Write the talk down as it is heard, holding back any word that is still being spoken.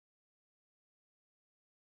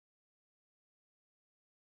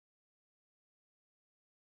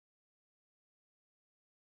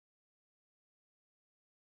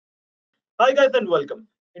Hi guys and welcome.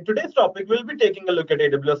 In today's topic, we'll be taking a look at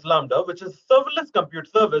AWS Lambda, which is a serverless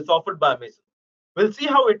compute service offered by Amazon. We'll see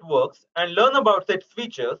how it works and learn about its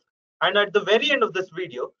features. And at the very end of this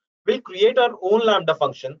video, we'll create our own Lambda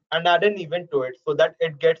function and add an event to it so that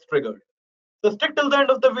it gets triggered. So stick till the end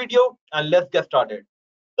of the video and let's get started.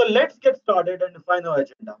 So let's get started and define our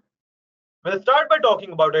agenda. We'll start by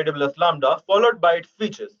talking about AWS Lambda, followed by its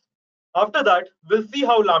features. After that, we'll see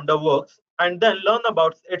how Lambda works and then learn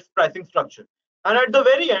about its pricing structure. And at the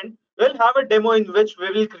very end, we'll have a demo in which we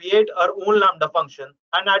will create our own Lambda function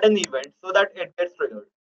and add an event so that it gets triggered.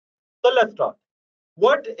 So let's start.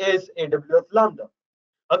 What is AWS Lambda?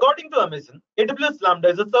 According to Amazon, AWS Lambda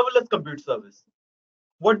is a serverless compute service.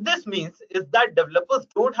 What this means is that developers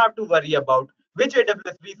don't have to worry about which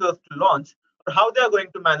AWS resource to launch or how they are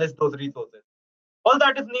going to manage those resources. All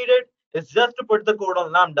that is needed is just to put the code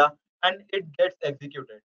on Lambda and it gets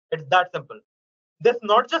executed. It's that simple. This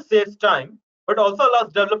not just saves time, but also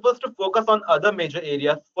allows developers to focus on other major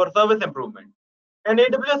areas for service improvement. And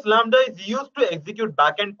AWS Lambda is used to execute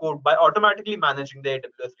backend code by automatically managing the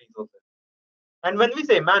AWS resources. And when we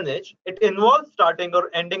say manage, it involves starting or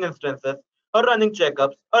ending instances, or running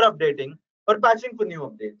checkups, or updating, or patching for new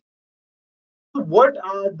updates. So what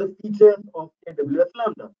are the features of AWS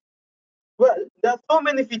Lambda? Well, there are so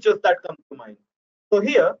many features that come to mind. So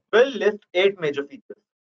here, we'll list 8 major features.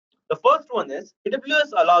 The first one is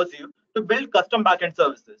AWS allows you to build custom backend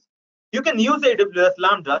services. You can use AWS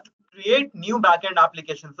Lambda to create new backend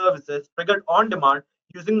application services triggered on demand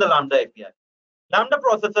using the Lambda API. Lambda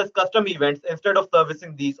processes custom events instead of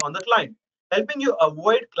servicing these on the client, helping you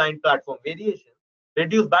avoid client platform variation,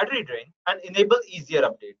 reduce battery drain, and enable easier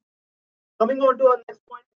updates. Coming on to our next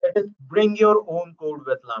point, it is bring your own code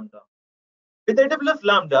with Lambda. With AWS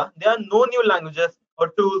Lambda, there are no new languages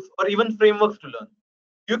or tools or even frameworks to learn.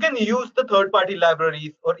 You can use the third-party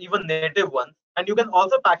libraries or even native ones, and you can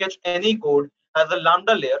also package any code as a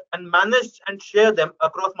Lambda layer and manage and share them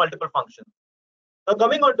across multiple functions. Now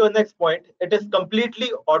coming on to the next point, it is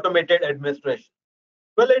completely automated administration.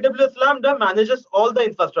 Well, AWS Lambda manages all the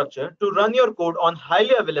infrastructure to run your code on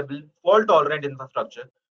highly available, fault-tolerant infrastructure,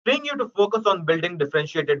 freeing you to focus on building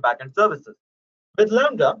differentiated backend services. With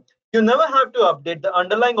Lambda, you never have to update the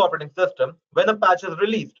underlying operating system when a patch is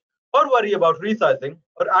released, or worry about resizing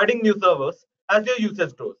or adding new servers as your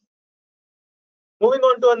usage grows. Moving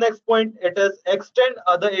on to our next point, it is extend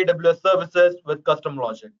other AWS services with custom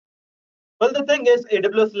logic. Well, the thing is,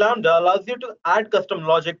 AWS Lambda allows you to add custom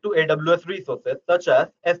logic to AWS resources such as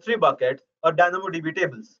S3 buckets or DynamoDB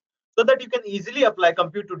tables, so that you can easily apply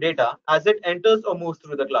compute to data as it enters or moves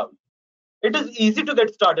through the cloud. It is easy to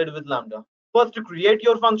get started with Lambda. First, you create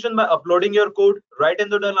your function by uploading your code right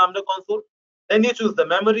into the Lambda console. Then you choose the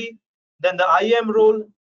memory, then the IAM role,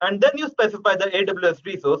 and then you specify the AWS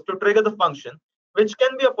resource to trigger the function, which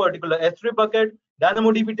can be a particular S3 bucket,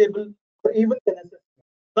 DynamoDB table, or even Kinesis.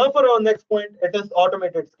 Now for our next point, it is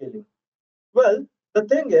automated scaling. Well, the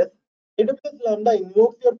thing is, AWS Lambda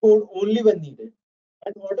invokes your code only when needed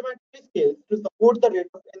and automatically scales to support the rate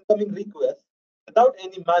of incoming requests without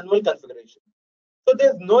any manual configuration. So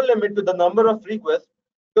there's no limit to the number of requests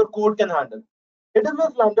your code can handle.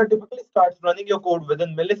 AWS Lambda typically starts running your code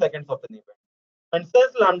within milliseconds of an event. And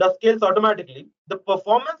since Lambda scales automatically, the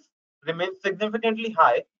performance remains significantly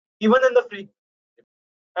high even in the free.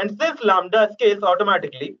 And since Lambda scales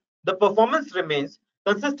automatically, the performance remains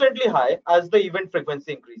consistently high as the event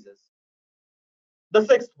frequency increases. The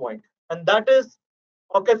sixth point, and that is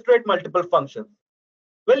orchestrate multiple functions.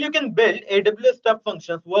 Well, you can build AWS step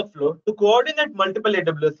functions workflow to coordinate multiple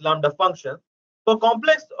AWS Lambda functions for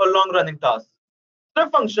complex or long-running tasks. Step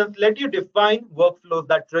functions let you define workflows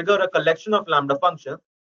that trigger a collection of Lambda functions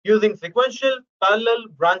using sequential, parallel,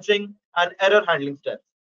 branching, and error handling steps.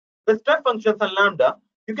 With step functions and Lambda,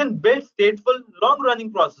 you can build stateful,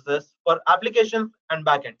 long-running processes for applications and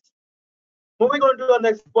backends. Moving on to our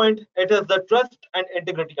next point, it is the trust and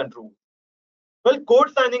integrity control. Well,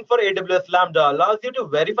 code signing for AWS Lambda allows you to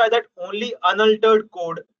verify that only unaltered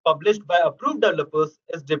code published by approved developers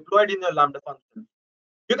is deployed in your Lambda function.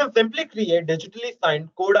 You can simply create digitally signed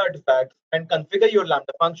code artifacts and configure your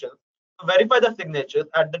Lambda functions to verify the signatures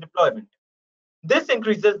at the deployment. This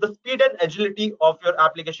increases the speed and agility of your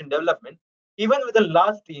application development, even with the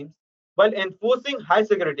large teams, while enforcing high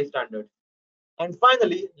security standards. And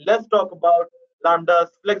finally, let's talk about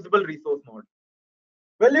Lambda's flexible resource mode.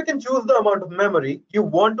 Well, you can choose the amount of memory you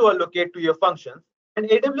want to allocate to your functions, and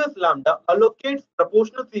AWS Lambda allocates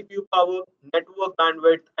proportional CPU power, network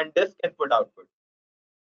bandwidth, and disk input-output.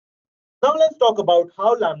 Now let's talk about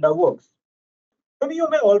how Lambda works. Some of you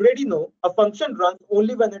may already know a function runs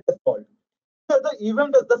only when it is called. Here, the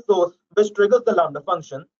event is the source which triggers the Lambda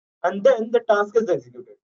function, and then the task is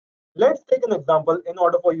executed. Let's take an example in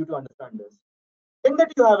order for you to understand this. Think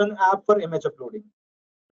that you have an app for image uploading.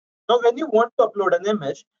 Now, when you want to upload an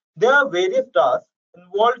image, there are various tasks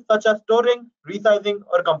involved, such as storing, resizing,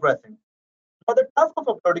 or compressing. Now, the task of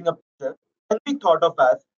uploading a picture can be thought of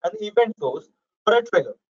as an event source or a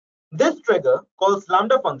trigger. This trigger calls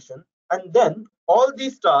Lambda function, and then all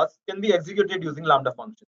these tasks can be executed using Lambda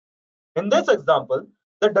function. In this example,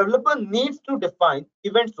 the developer needs to define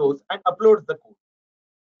event source and uploads the code.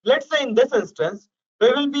 Let's say in this instance,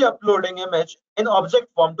 we will be uploading image in object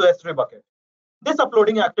form to S3 bucket. This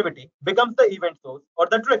uploading activity becomes the event source or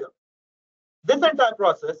the trigger. This entire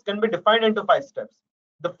process can be defined into 5 steps.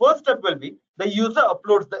 The first step will be the user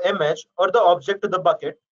uploads the image or the object to the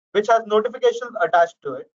bucket, which has notifications attached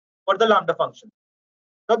to it for the Lambda function.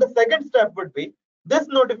 Now, the second step would be this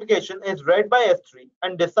notification is read by S3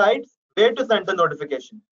 and decides where to send the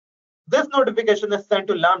notification. This notification is sent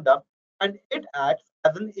to Lambda and it acts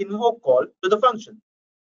as an invoke call to the function.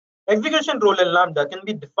 Execution role in Lambda can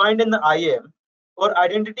be defined in the IAM or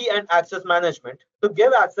Identity and Access Management to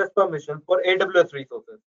give access permission for AWS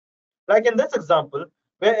resources. Like in this example,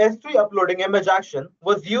 where S3 uploading image action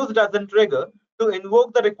was used as a trigger to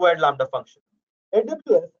invoke the required Lambda function.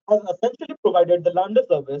 AWS has essentially provided the Lambda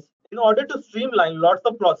service in order to streamline lots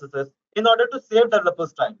of processes in order to save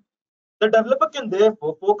developers time. The developer can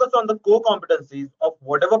therefore focus on the core competencies of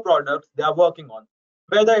whatever products they are working on,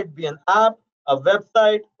 whether it be an app, a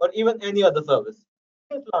website, or even any other service.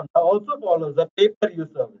 Lambda also follows a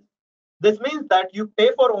pay-per-use service. This means that you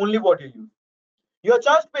pay for only what you use. You are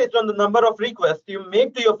charged based on the number of requests you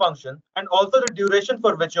make to your function and also the duration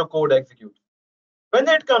for which your code executes. When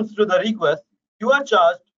it comes to the request, you are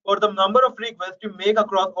charged for the number of requests you make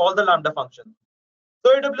across all the Lambda functions.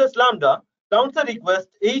 So AWS Lambda counts a request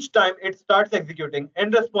each time it starts executing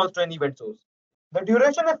in response to an event source. The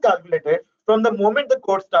duration is calculated from the moment the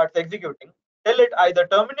code starts executing till it either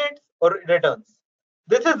terminates or returns.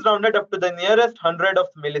 This is rounded up to the nearest 100 of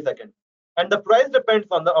milliseconds, and the price depends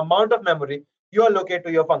on the amount of memory you allocate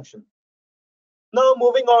to your function. Now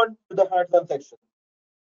moving on to the hands-on section.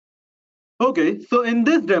 Okay, so in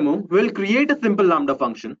this demo, we'll create a simple Lambda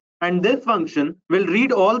function, and this function will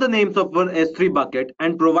read all the names of our S3 bucket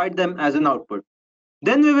and provide them as an output.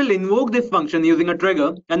 Then we will invoke this function using a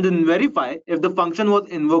trigger and then verify if the function was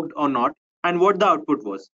invoked or not and what the output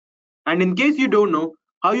was. And in case you don't know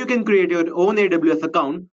how you can create your own AWS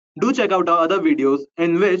account, do check out our other videos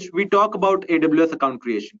in which we talk about AWS account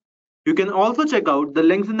creation. You can also check out the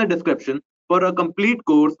links in the description for a complete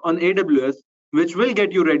course on AWS, which will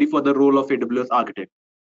get you ready for the role of AWS architect.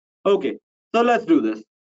 Okay, so let's do this.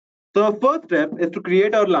 So our first step is to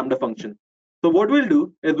create our Lambda function. So what we'll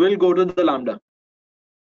do is we'll go to the Lambda.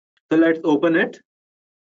 So let's open it.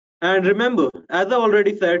 And remember, as I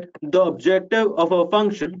already said, the objective of our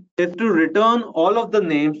function is to return all of the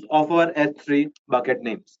names of our S3 bucket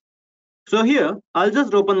names. So here, I'll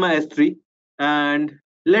just open my S3 and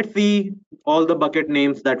let's see all the bucket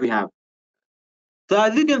names that we have. So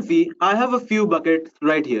as you can see, I have a few buckets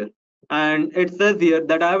right here, and it says here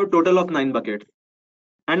that I have a total of 9 buckets.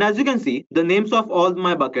 And as you can see, the names of all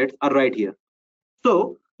my buckets are right here.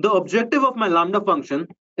 So the objective of my Lambda function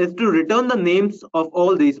is to return the names of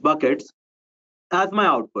all these buckets as my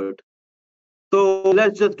output. So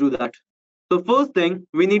let's just do that. So first thing,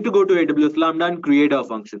 we need to go to AWS Lambda and create our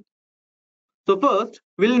function. So first,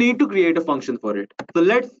 we'll need to create a function for it. So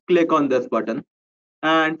let's click on this button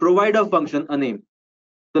and provide our function a name.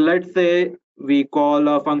 So let's say we call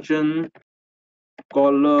our function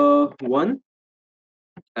caller1,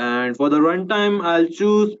 and for the runtime, I'll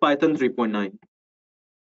choose Python 3.9.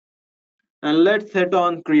 And let's hit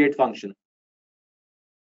on create function.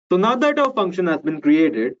 So now that our function has been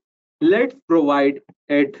created, let's provide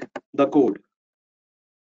it the code.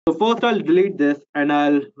 So first I'll delete this and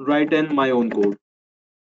I'll write in my own code.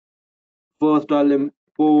 First I'll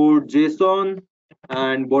import JSON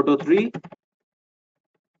and Boto3,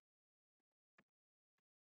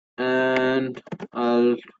 and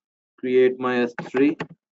I'll create my S3.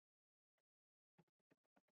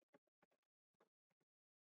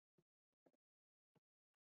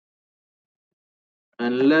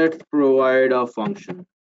 And let's provide a function.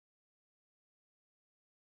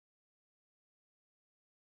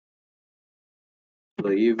 The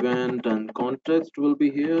event and context will be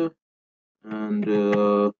here, and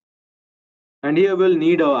here we'll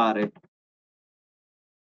need our array.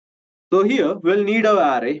 So here we'll need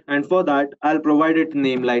our array, and for that I'll provide it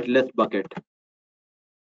name like list bucket,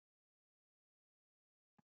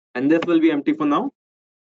 and this will be empty for now.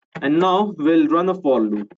 And now we'll run a for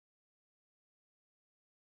loop.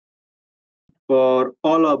 for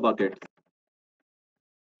all our buckets.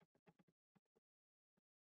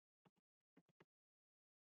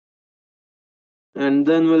 And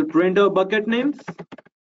then we'll print our bucket names.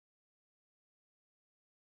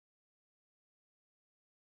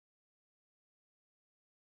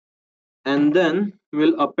 And then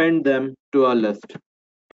we'll append them to our list.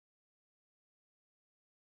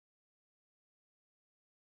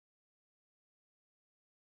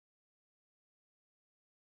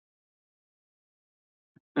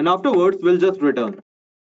 And afterwards, we'll just return.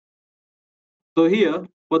 So here,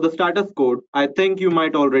 for the status code, I think you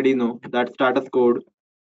might already know that status code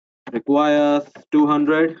requires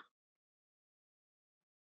 200.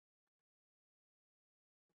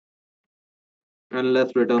 And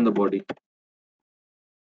let's return the body,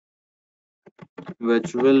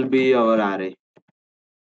 which will be our array.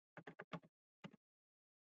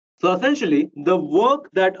 So essentially, the work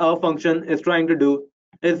that our function is trying to do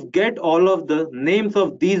is get all of the names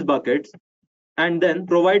of these buckets and then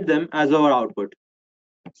provide them as our output.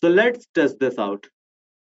 So let's test this out.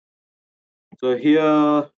 So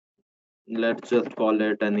here, let's just call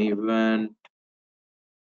it an event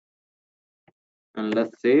and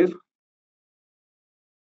let's save.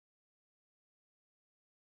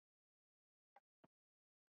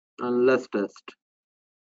 And let's test.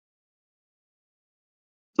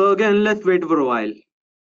 So again, let's wait for a while.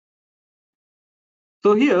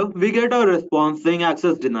 So here we get a response saying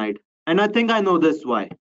access denied. And I think I know this why.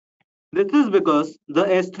 This is because the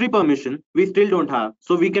S3 permission we still don't have.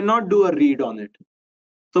 So we cannot do a read on it.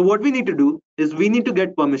 So what we need to do is we need to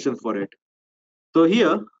get permissions for it. So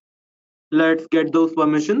here, let's get those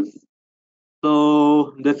permissions.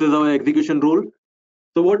 So this is our execution role.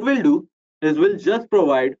 So what we'll do is we'll just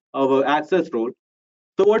provide our access role.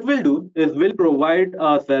 So what we'll do is we'll provide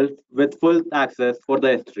ourselves with full access for the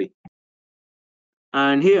S3.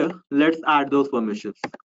 And here, let's add those permissions.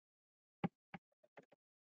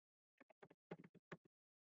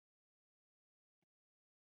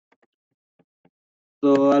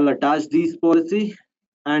 So I'll attach these policy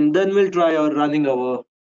and then we'll try running our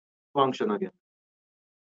function again.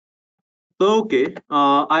 So okay,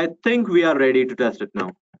 I think we are ready to test it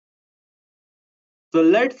now. So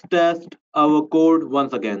let's test our code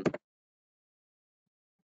once again.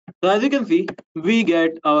 So as you can see, we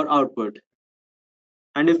get our output.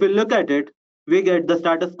 And if we look at it, we get the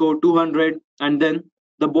status code 200 and then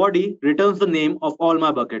the body returns the name of all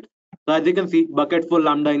my buckets. So as you can see, bucket for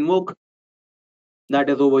Lambda invoke, that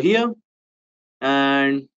is over here.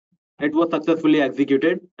 And it was successfully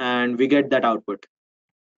executed and we get that output.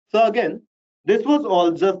 So again, this was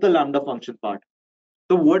all just the Lambda function part.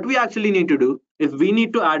 So what we actually need to do is we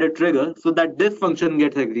need to add a trigger so that this function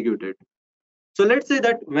gets executed. So let's say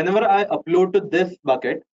that whenever I upload to this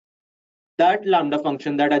bucket, that Lambda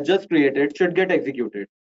function that I just created should get executed.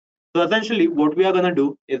 So essentially what we are going to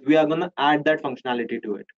do is we are going to add that functionality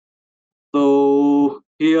to it. So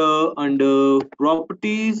here under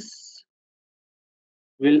properties,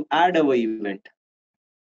 we'll add our event.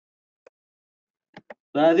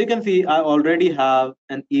 So as you can see, I already have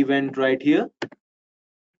an event right here,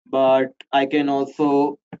 but I can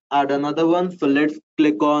also add another one. So let's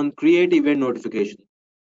click on create event notification.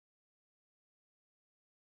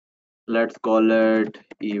 Let's call it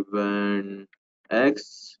event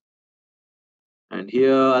X. And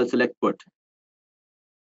here I'll select put.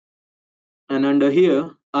 And under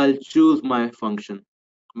here, I'll choose my function,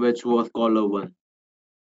 which was caller1.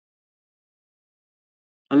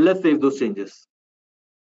 And let's save those changes.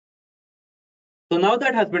 So now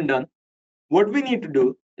that has been done, what we need to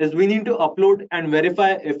do is we need to upload and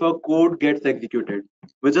verify if our code gets executed,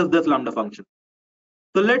 which is this Lambda function.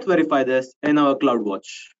 So let's verify this in our CloudWatch.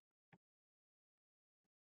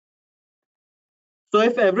 So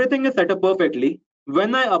if everything is set up perfectly,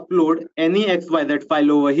 when I upload any XYZ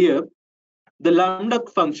file over here, the Lambda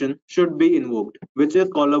function should be invoked, which is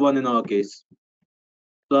caller1 in our case.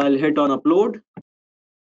 So I'll hit on upload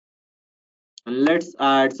and let's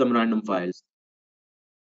add some random files.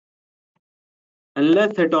 And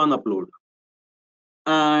let's hit on upload.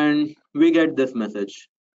 And we get this message.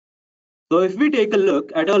 So if we take a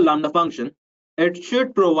look at our Lambda function, it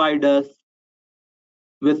should provide us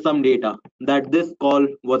with some data that this call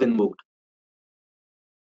was invoked.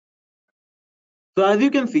 So as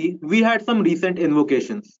you can see, we had some recent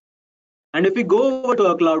invocations. And if we go over to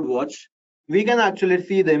our CloudWatch, we can actually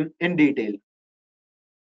see them in detail.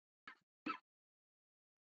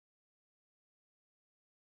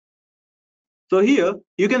 So here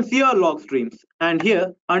you can see our log streams, and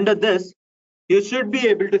here under this, you should be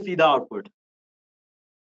able to see the output.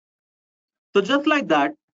 So just like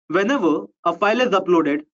that, whenever a file is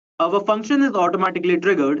uploaded, our function is automatically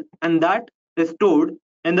triggered and that is stored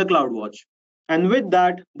in the CloudWatch. And with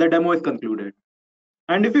that, the demo is concluded.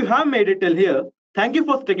 And if you have made it till here, thank you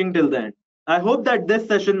for sticking till the end. I hope that this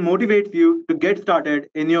session motivates you to get started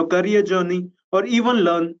in your career journey or even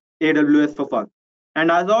learn AWS for fun.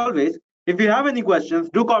 And as always, if you have any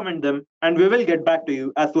questions, do comment them and we will get back to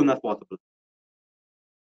you as soon as possible.